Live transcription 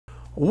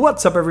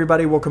What's up,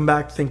 everybody? Welcome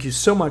back. Thank you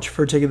so much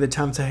for taking the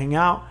time to hang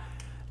out.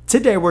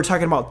 Today we're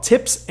talking about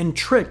tips and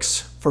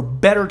tricks for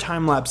better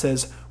time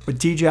lapses with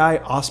DJI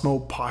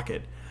Osmo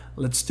Pocket.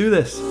 Let's do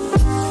this.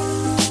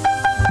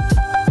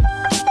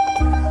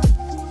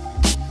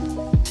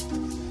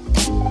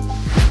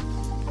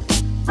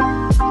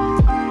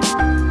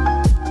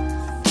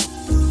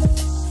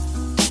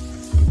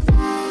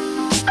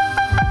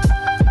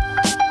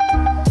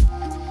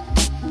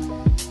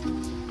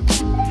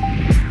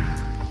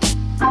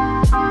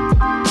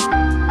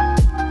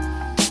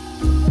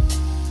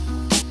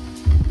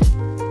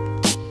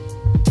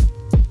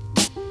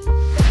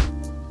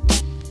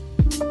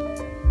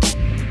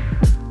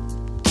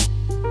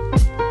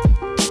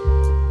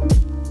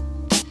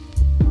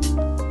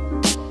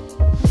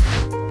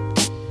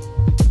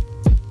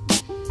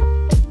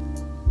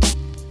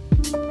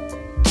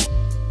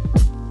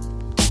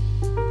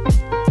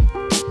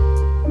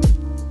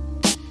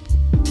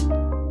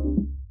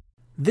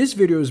 This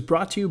video is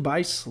brought to you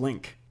by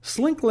Slink.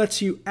 Slink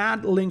lets you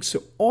add links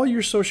to all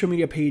your social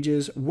media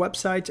pages,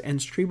 websites, and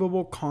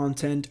streamable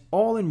content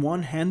all in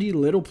one handy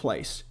little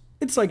place.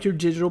 It's like your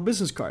digital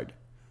business card.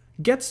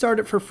 Get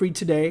started for free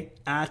today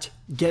at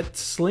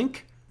GetSlink.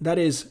 That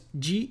is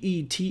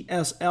GETSL.INK.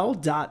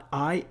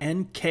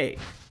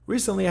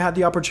 Recently, I had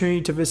the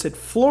opportunity to visit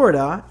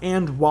Florida,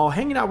 and while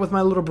hanging out with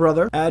my little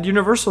brother at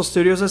Universal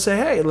Studios, I say,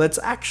 hey, let's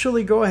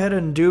actually go ahead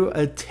and do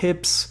a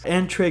tips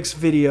and tricks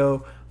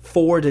video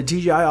for the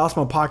DJI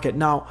Osmo Pocket.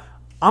 Now,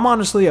 I'm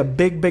honestly a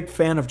big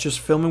fan of just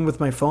filming with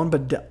my phone,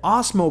 but the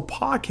Osmo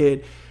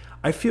Pocket,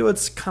 I feel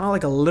it's kind of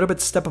like a little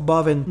bit step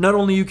above, and not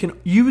only you can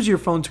use your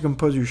phone to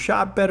compose your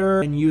shot better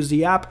and use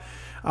the app,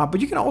 but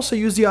you can also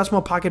use the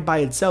Osmo Pocket by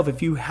itself.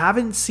 If you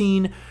haven't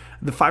seen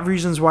the 5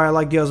 reasons why I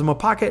like the Osmo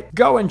Pocket,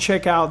 go and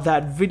check out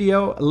that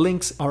video.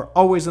 Links are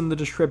always in the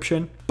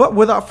description. But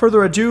without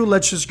further ado,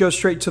 let's just go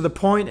straight to the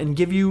point and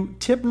give you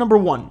tip number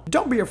 1.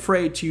 Don't be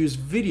afraid to use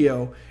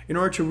video in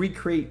order to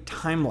recreate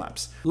time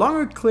lapse.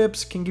 Longer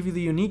clips can give you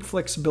the unique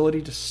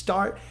flexibility to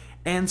start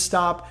and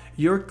stop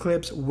your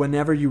clips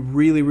whenever you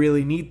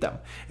really need them.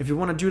 If you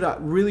want to do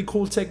that really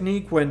cool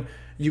technique when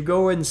you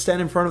go and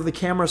stand in front of the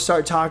camera,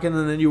 start talking,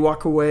 and then you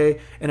walk away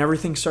and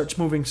everything starts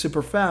moving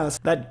super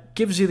fast, that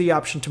gives you the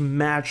option to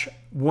match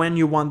when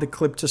you want the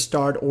clip to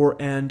start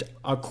or end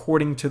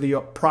according to the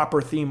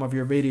proper theme of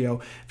your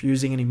video. If you're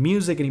using any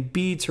music, any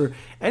beats, or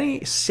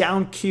any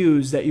sound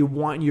cues that you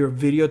want your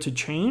video to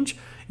change,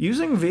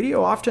 using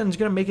video often is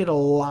going to make it a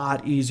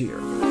lot easier.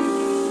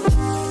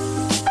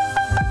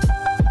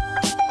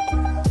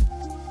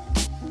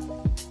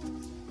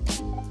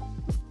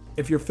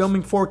 If you're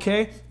filming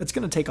 4K, it's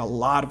going to take a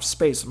lot of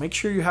space. Make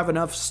sure you have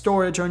enough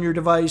storage on your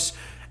device,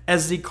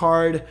 SD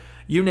card,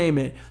 you name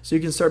it, so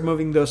you can start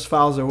moving those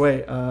files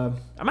away.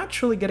 I'm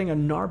actually getting a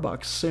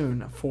Narbox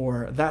soon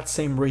for that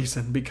same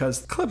reason,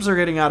 because clips are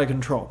getting out of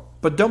control.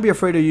 But don't be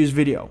afraid to use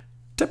video.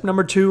 Tip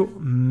number 2,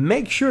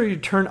 make sure you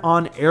turn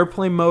on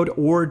airplane mode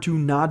or do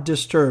not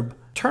disturb.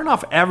 Turn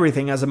off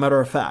everything, as a matter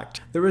of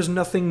fact. There is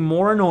nothing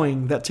more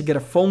annoying than to get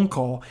a phone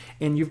call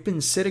and you've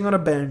been sitting on a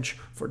bench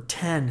for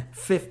 10,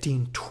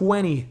 15,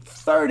 20,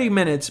 30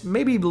 minutes,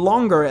 maybe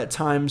longer at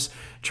times,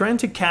 trying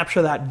to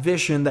capture that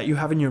vision that you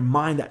have in your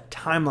mind, that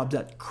time lapse,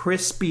 that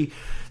crispy,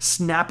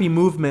 snappy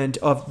movement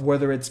of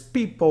whether it's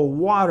people,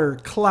 water,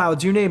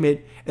 clouds, you name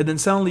it, and then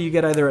suddenly you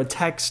get either a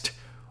text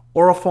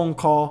or a phone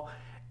call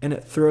and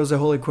it throws the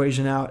whole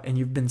equation out and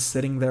you've been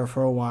sitting there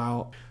for a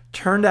while.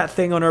 Turn that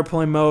thing on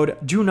airplane mode,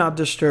 do not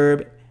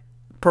disturb,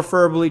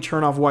 preferably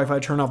turn off Wi-Fi,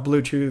 turn off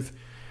Bluetooth,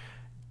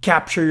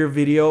 capture your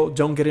video,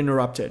 don't get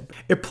interrupted.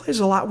 It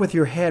plays a lot with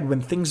your head when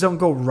things don't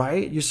go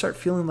right, you start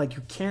feeling like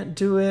you can't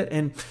do it,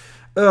 and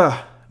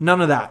none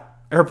of that.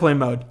 Airplane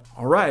mode.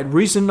 All right,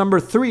 reason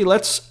number 3,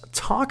 let's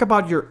talk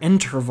about your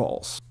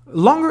intervals.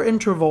 Longer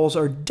intervals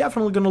are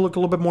definitely going to look a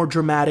little bit more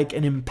dramatic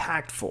and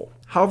impactful.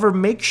 However,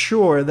 make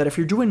sure that if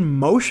you're doing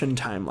motion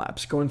time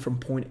lapse, going from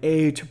point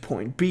A to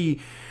point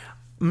B,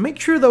 make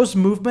sure those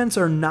movements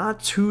are not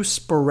too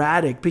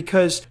sporadic,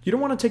 because you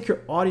don't want to take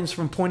your audience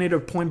from point A to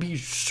point B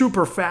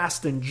super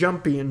fast and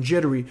jumpy and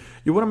jittery.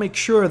 You want to make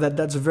sure that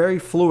that's very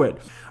fluid.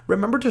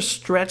 Remember to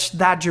stretch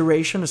that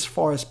duration as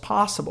far as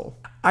possible.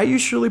 I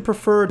usually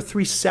prefer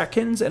 3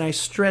 seconds, and I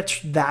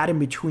stretch that in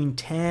between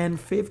 10,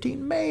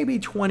 15, maybe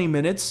 20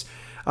 minutes,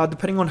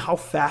 depending on how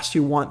fast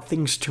you want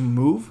things to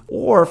move.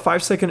 Or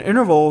 5-second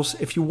intervals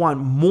if you want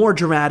more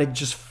dramatic,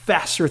 just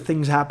faster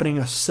things happening,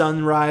 a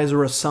sunrise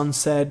or a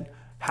sunset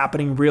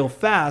happening real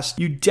fast.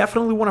 You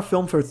definitely want to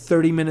film for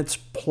 30 minutes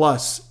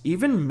plus,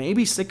 even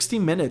maybe 60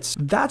 minutes.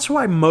 That's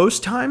why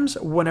most times,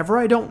 whenever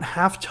I don't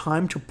have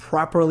time to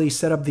properly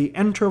set up the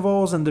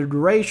intervals and the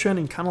duration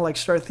and kind of like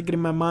start thinking in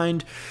my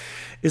mind,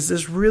 is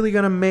this really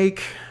gonna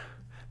make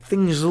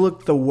things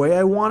look the way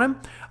I want them?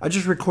 I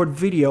just record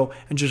video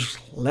and just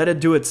let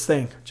it do its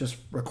thing. Just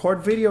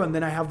record video, and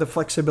then I have the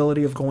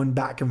flexibility of going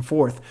back and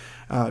forth.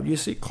 You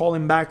see,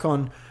 calling back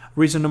on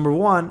Reason number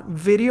one,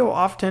 video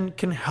often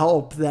can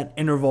help that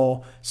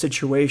interval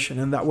situation.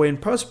 And that way in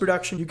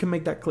post-production, you can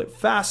make that clip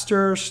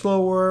faster,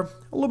 slower,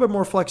 a little bit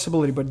more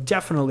flexibility. But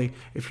definitely,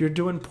 if you're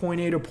doing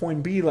point A to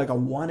point B, like a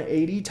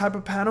 180 type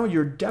of panel,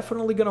 you're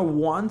definitely going to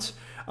want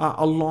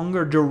a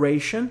longer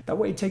duration. That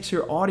way it takes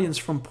your audience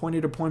from point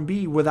A to point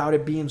B without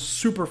it being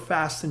super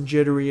fast and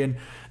jittery and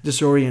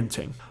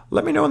disorienting.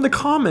 Let me know in the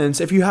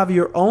comments if you have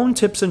your own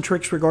tips and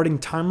tricks regarding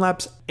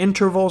time-lapse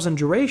intervals and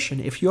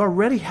duration, if you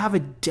already have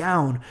it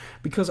down.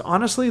 Because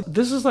honestly,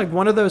 this is like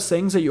one of those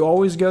things that you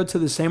always go to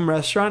the same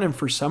restaurant and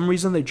for some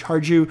reason they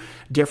charge you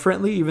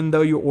differently even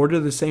though you order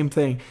the same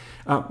thing.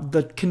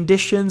 The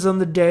conditions on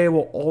the day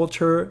will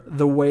alter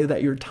the way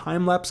that your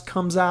time-lapse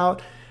comes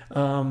out.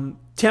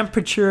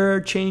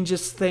 Temperature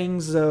changes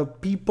things,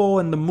 people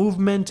and the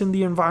movement in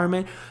the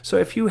environment. So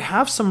if you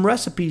have some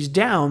recipes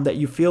down that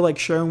you feel like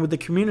sharing with the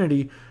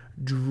community,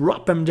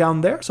 drop them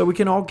down there so we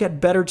can all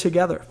get better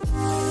together.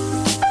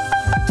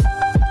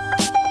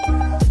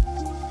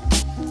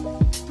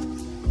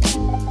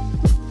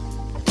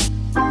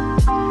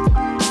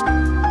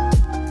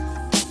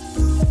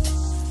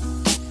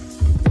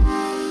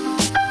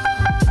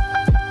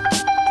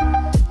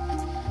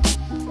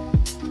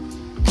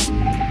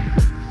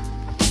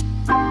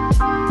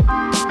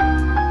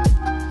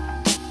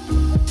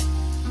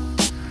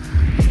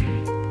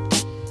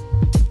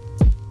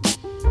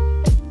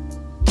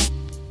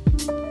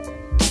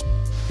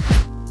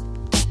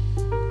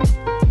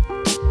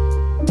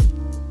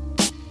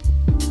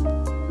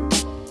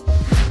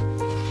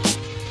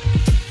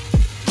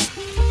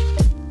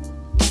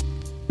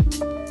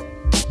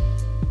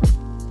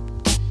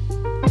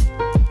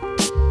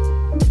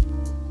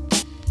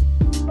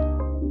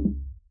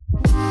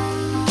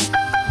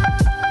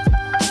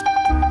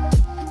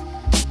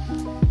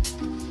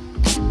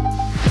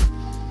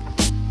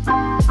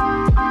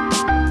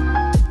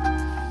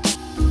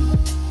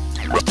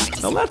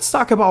 Now let's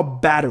talk about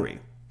battery.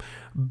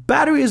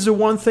 Battery is the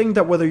one thing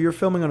that whether you're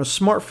filming on a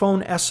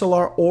smartphone,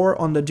 SLR, or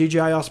on the DJI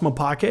Osmo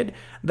Pocket,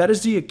 that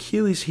is the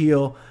Achilles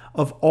heel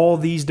of all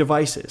these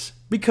devices.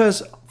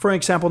 Because, for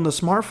example, in the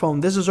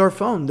smartphone, this is our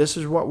phone. This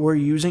is what we're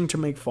using to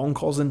make phone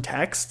calls and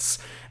texts.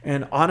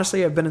 And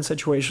honestly, I've been in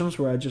situations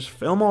where I just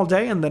film all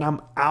day and then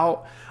I'm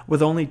out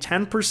with only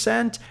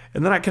 10%,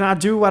 and then I cannot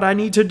do what I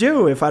need to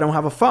do if I don't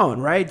have a phone,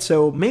 right?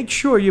 So make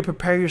sure you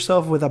prepare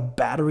yourself with a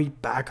battery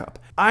backup.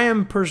 I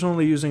am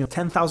personally using a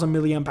 10,000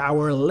 milliamp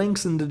hour,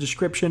 links in the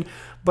description,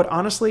 but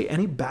honestly,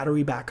 any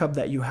battery backup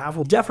that you have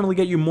will definitely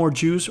get you more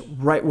juice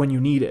right when you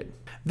need it.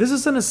 This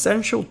is an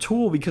essential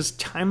tool because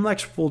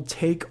time-lapse will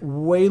take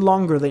way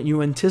longer than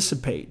you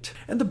anticipate.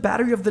 And the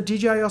battery of the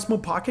DJI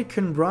Osmo Pocket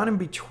can run in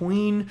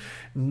between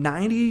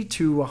 90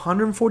 to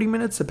 140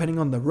 minutes depending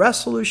on the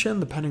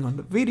resolution, depending on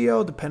the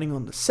video, depending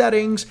on the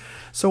settings.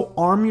 So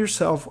arm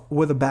yourself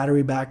with a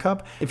battery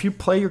backup. If you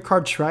play your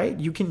cards right,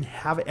 you can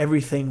have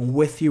everything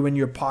with you in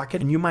your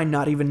pocket and you might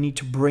not even need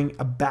to bring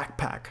a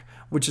backpack,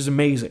 which is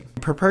amazing.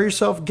 Prepare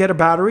yourself, get a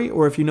battery,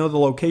 or if you know the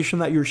location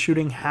that you're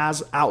shooting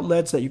has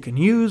outlets that you can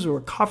use, or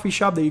a coffee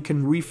shop that you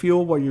can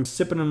refuel while you're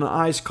sipping an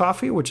iced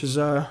coffee, which is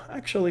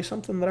actually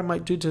something that I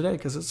might do today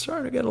because it's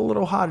starting to get a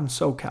little hot in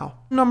SoCal.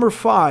 Number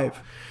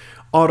 5,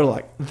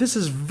 autolight. This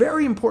is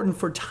very important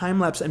for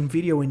time-lapse and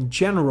video in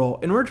general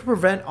in order to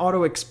prevent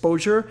auto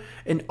exposure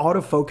and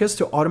autofocus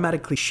to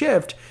automatically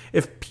shift.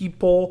 If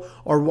people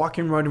are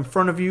walking right in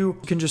front of you,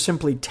 you can just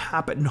simply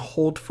tap it and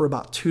hold for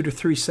about 2 to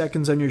 3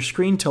 seconds on your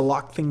screen to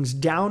lock things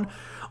down.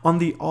 On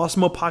the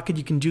Osmo Pocket,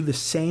 you can do the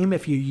same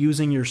if you're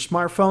using your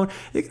smartphone.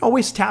 You can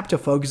always tap to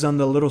focus on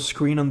the little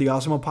screen on the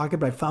Osmo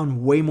Pocket, but I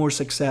found way more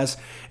success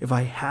if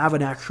I have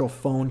an actual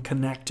phone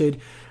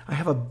connected. I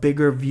have a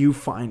bigger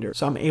viewfinder,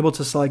 so I'm able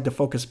to select the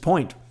focus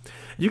point.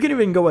 You can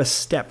even go a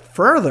step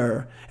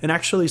further and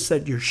actually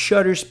set your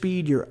shutter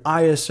speed, your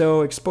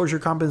ISO, exposure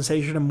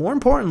compensation, and more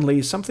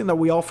importantly, something that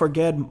we all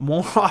forget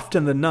more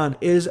often than none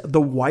is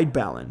the white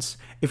balance.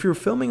 If you're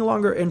filming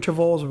longer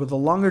intervals with a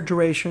longer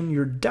duration,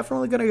 you're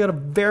definitely going to get a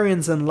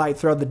variance in light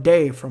throughout the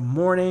day from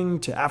morning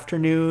to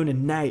afternoon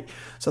and night.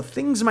 So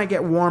things might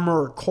get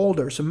warmer or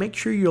colder. So make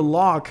sure you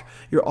lock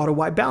your auto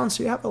white balance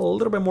so you have a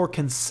little bit more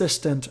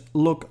consistent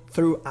look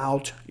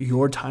throughout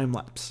your time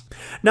lapse.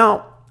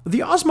 Now,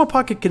 the Osmo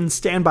Pocket can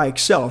stand by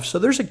itself, so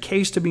there's a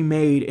case to be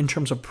made in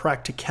terms of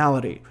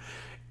practicality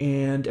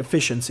and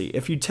efficiency.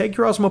 If you take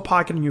your Osmo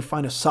Pocket and you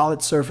find a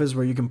solid surface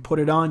where you can put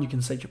it on, you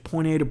can set your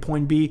point A to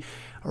point B,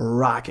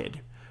 rock it.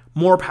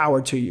 More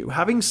power to you.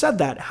 Having said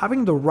that,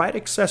 having the right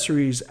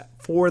accessories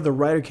for the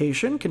right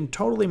occasion can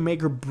totally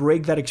make or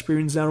break that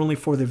experience, not only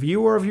for the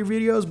viewer of your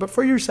videos, but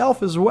for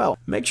yourself as well.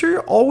 Make sure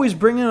you're always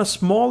bringing a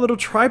small little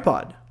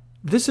tripod.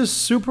 This is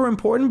super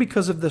important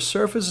because if the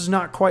surface is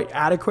not quite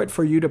adequate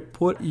for you to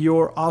put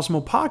your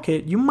Osmo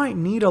Pocket, you might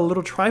need a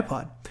little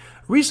tripod.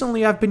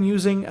 Recently, I've been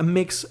using a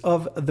mix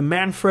of the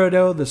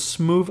Manfrotto, the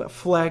Smooth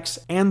Flex,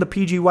 and the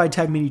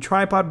PGYTECH mini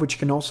tripod, which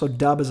can also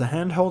dub as a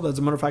handheld. As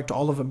a matter of fact,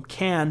 all of them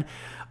can.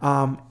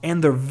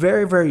 and they're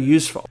very, very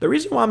useful. The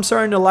reason why I'm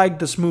starting to like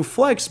the Smooth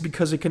Flex is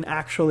because it can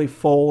actually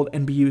fold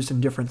and be used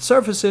in different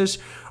surfaces,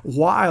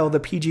 while the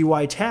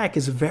PGYTECH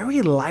is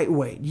very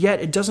lightweight,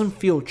 yet it doesn't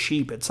feel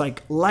cheap. It's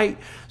like light,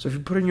 so if you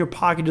put it in your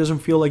pocket, it doesn't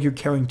feel like you're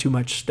carrying too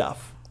much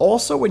stuff.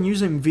 Also, when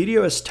using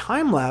video as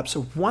time-lapse,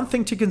 one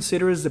thing to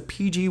consider is the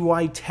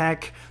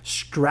PGYTECH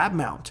strap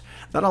mount.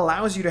 That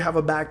allows you to have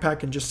a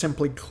backpack and just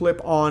simply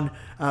clip on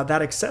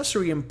that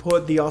accessory and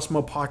put the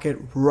Osmo Pocket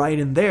right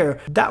in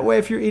there. That way,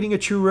 if you're eating a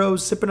churro,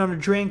 sipping on a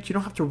drink, you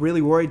don't have to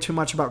really worry too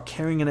much about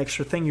carrying an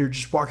extra thing. You're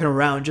just walking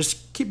around.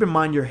 Just keep in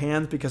mind your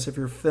hands, because if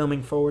you're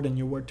filming forward and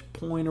you were to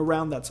point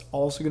around, that's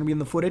also going to be in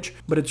the footage.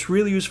 But it's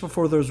really useful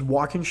for those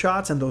walking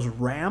shots and those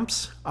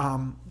ramps.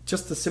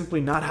 Just to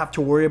simply not have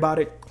to worry about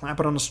it, clamp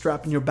it on a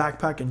strap in your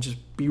backpack and just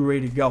be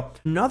ready to go.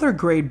 Another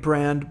great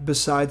brand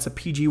besides the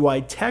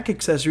PGYTECH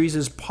accessories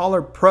is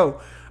Polar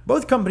Pro.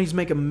 Both companies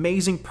make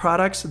amazing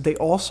products. They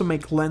also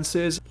make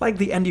lenses like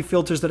the ND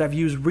filters that I've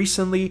used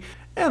recently.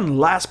 And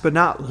last but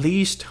not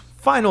least,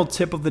 final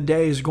tip of the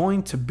day is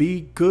going to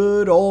be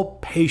good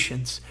old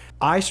patience.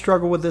 I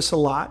struggle with this a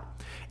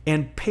lot.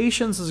 And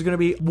patience is going to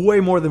be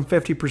way more than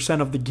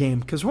 50% of the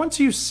game, because once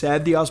you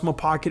set the Osmo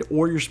Pocket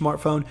or your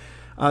smartphone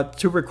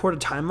to record a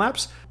time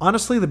lapse,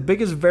 honestly, the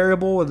biggest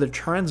variable of the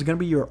trend is going to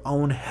be your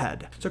own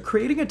head. So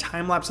creating a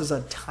time lapse is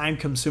a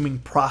time-consuming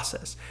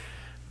process.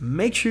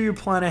 Make sure you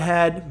plan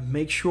ahead,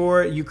 make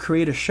sure you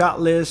create a shot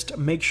list,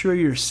 make sure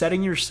you're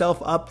setting yourself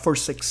up for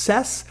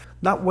success.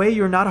 That way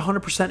you're not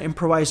 100%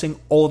 improvising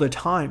all the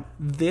time.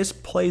 This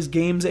plays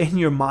games in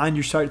your mind.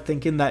 You start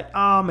thinking that,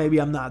 oh, maybe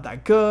I'm not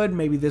that good,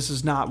 maybe this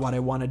is not what I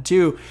want to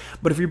do.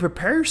 But if you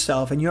prepare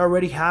yourself and you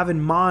already have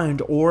in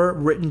mind or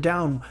written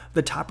down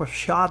the type of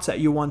shots that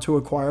you want to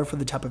acquire for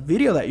the type of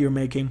video that you're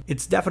making,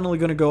 it's definitely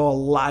going to go a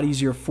lot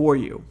easier for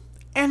you.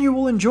 And you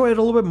will enjoy it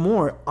a little bit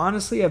more.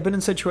 Honestly, I've been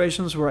in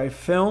situations where I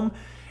film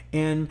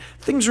and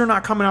things are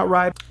not coming out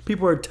right.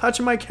 People are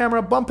touching my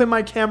camera, bumping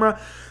my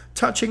camera,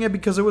 touching it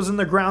because it was in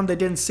the ground, they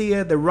didn't see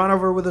it, they run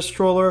over with a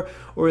stroller,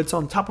 or it's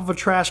on top of a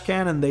trash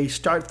can and they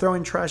start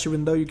throwing trash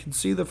even though you can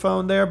see the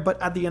phone there.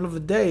 But at the end of the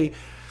day,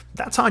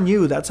 that's on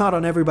you, that's not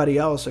on everybody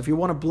else. If you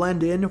want to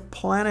blend in,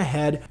 plan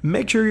ahead,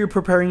 make sure you're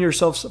preparing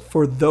yourselves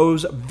for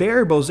those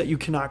variables that you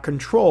cannot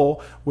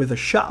control with a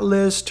shot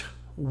list,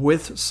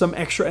 with some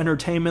extra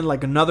entertainment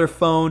like another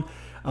phone,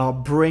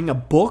 bring a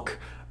book,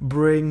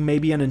 bring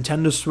maybe a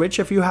Nintendo Switch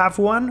if you have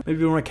one. Maybe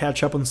you want to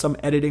catch up on some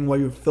editing while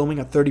you're filming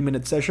a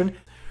 30-minute session.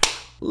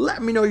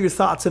 Let me know your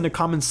thoughts in the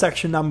comment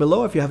section down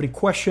below. If you have any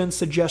questions,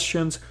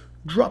 suggestions,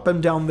 drop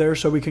them down there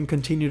so we can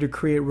continue to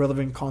create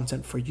relevant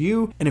content for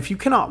you. And if you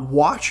cannot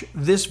watch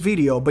this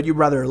video, but you'd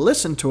rather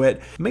listen to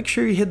it, make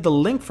sure you hit the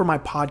link for my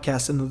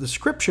podcast in the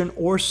description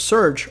or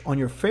search on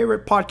your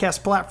favorite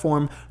podcast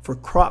platform for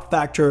Crop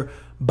Factor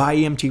by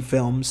EMT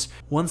Films.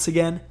 Once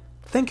again,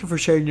 thank you for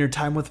sharing your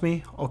time with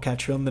me. I'll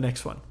catch you on the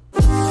next one.